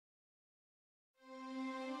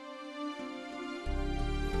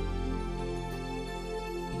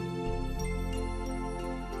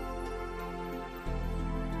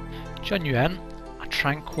Zhenyuan, a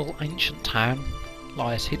tranquil ancient town,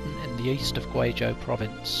 lies hidden in the east of Guizhou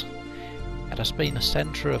Province. It has been a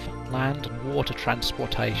centre of land and water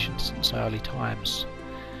transportation since early times.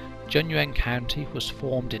 Zhenyuan County was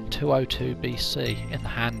formed in 202 BC in the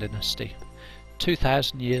Han Dynasty.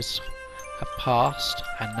 2,000 years have passed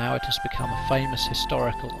and now it has become a famous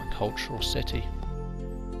historical and cultural city.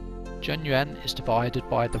 Zhenyuan is divided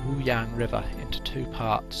by the Wuyang River into two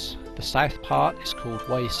parts. The south part is called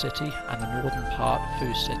Wei City and the northern part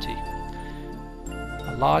Fu City.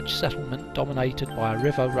 A large settlement dominated by a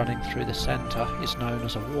river running through the centre is known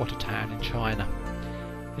as a water town in China.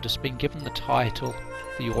 It has been given the title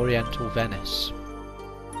the Oriental Venice.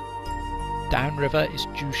 Downriver is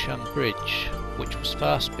Jushan Bridge, which was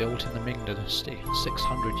first built in the Ming Dynasty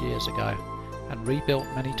 600 years ago and rebuilt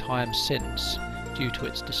many times since due to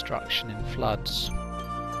its destruction in floods.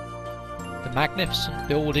 The magnificent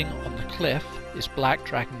building on the cliff is Black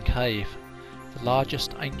Dragon Cave, the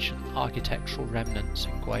largest ancient architectural remnants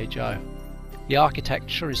in Guizhou. The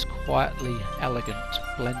architecture is quietly elegant,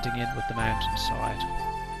 blending in with the mountainside.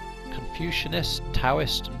 Confucianist,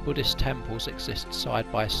 Taoist and Buddhist temples exist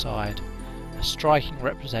side by side, a striking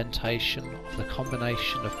representation of the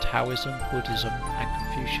combination of Taoism, Buddhism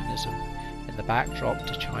and Confucianism in the backdrop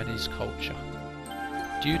to Chinese culture.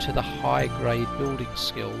 Due to the high-grade building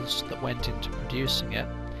skills that went into producing it,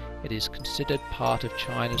 it is considered part of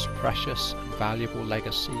China's precious and valuable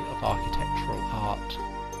legacy of architectural art.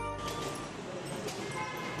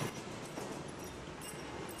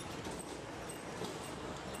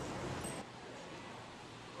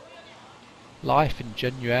 Life in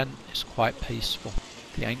Zhenyuan is quite peaceful.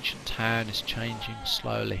 The ancient town is changing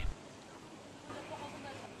slowly.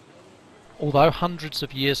 Although hundreds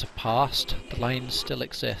of years have passed, the lanes still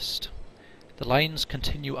exist. The lanes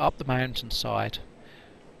continue up the mountainside.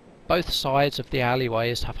 Both sides of the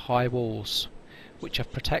alleyways have high walls, which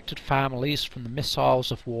have protected families from the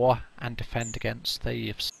missiles of war and defend against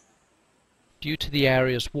thieves. Due to the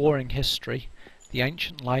area's warring history, the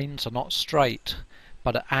ancient lanes are not straight,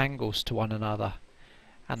 but at angles to one another,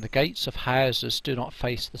 and the gates of houses do not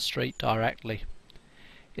face the street directly.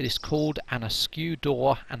 It is called an askew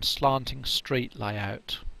door and slanting street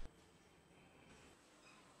layout.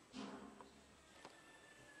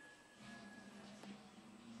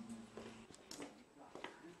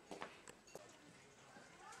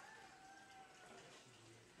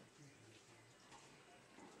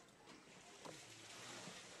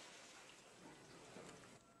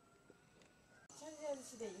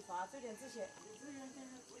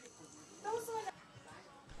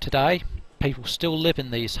 Today, people still live in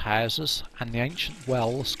these houses and the ancient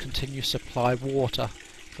wells continue to supply water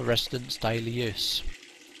for residents' daily use.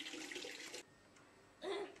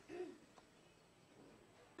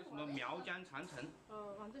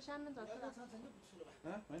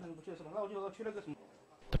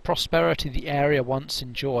 The prosperity the area once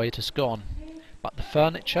enjoyed has gone, but the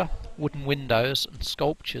furniture, wooden windows and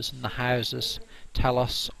sculptures in the houses tell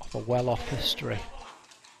us of a well-off history.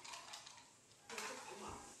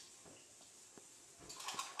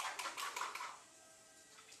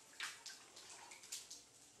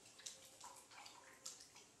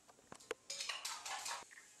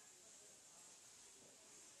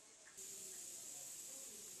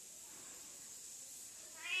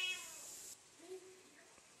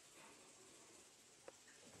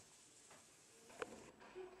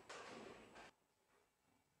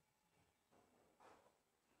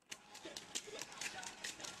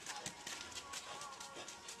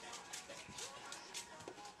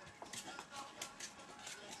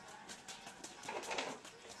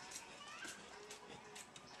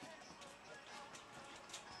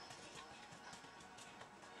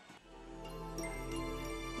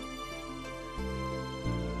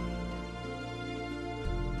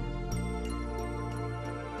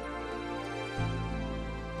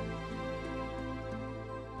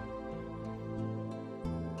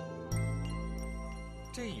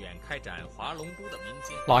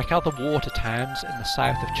 Like other water towns in the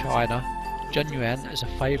south of China, Zhenyuan is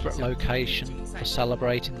a favourite location for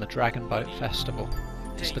celebrating the Dragon Boat Festival.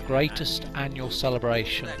 It's the greatest annual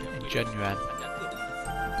celebration in Zhenyuan.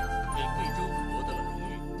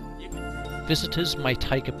 Visitors may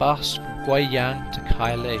take a bus from Guiyang to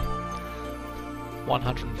Kaili,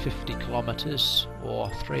 150 kilometres or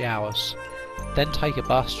 3 hours, then take a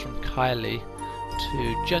bus from Kaili to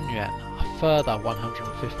Zhenyuan, a further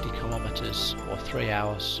 150 kilometres or 3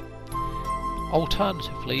 hours.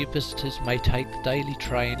 Alternatively, visitors may take the daily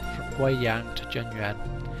train from Guiyang to Zhenyuan,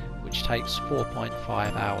 which takes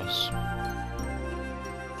 4.5 hours.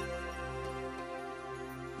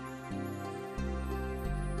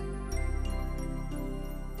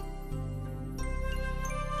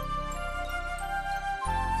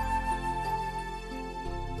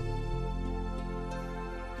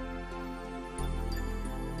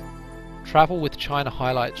 Travel with China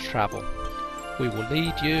Highlights Travel. We will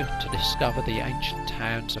lead you to discover the ancient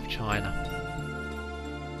towns of China.